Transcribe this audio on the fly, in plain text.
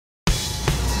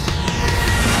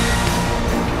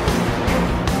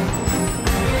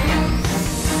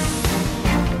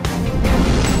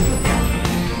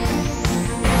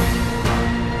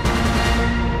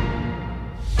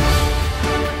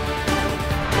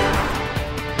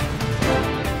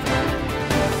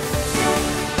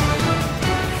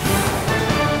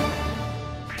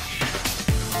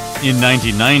In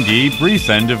 1990,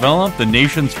 Bricen developed the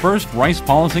nation's first rice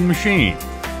polishing machine,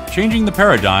 changing the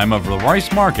paradigm of the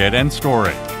rice market and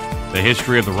storage. The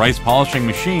history of the rice polishing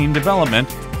machine development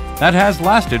that has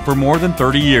lasted for more than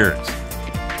 30 years.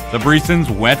 The Bricen's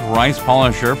wet rice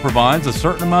polisher provides a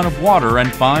certain amount of water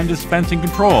and fine dispensing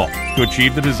control to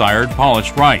achieve the desired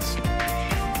polished rice.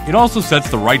 It also sets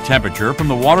the right temperature from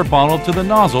the water bottle to the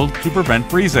nozzle to prevent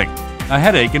freezing, a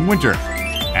headache in winter.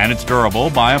 And it's durable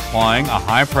by applying a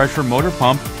high-pressure motor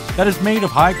pump that is made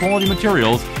of high-quality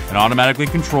materials and automatically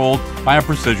controlled by a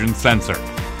precision sensor.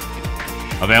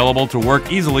 Available to work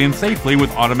easily and safely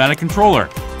with automatic controller,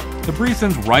 the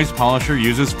Bricen's rice polisher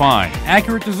uses fine,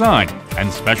 accurate design and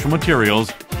special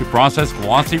materials to process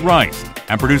glossy rice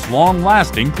and produce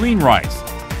long-lasting clean rice.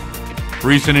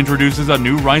 Bricen introduces a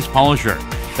new rice polisher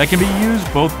that can be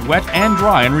used both wet and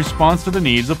dry in response to the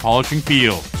needs of polishing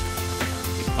fields.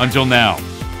 Until now,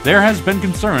 there has been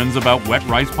concerns about wet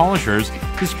rice polishers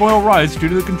to spoil rice due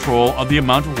to the control of the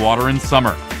amount of water in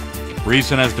summer.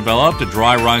 Bricen has developed a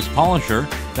dry rice polisher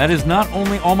that is not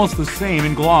only almost the same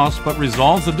in gloss but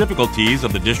resolves the difficulties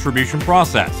of the distribution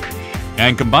process,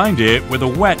 and combined it with a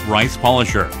wet rice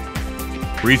polisher.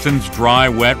 Bricen's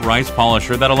dry-wet rice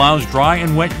polisher that allows dry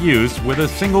and wet use with a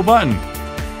single button.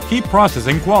 Keep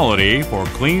processing quality for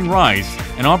clean rice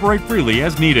and operate freely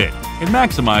as needed. It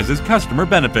maximizes customer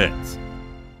benefit.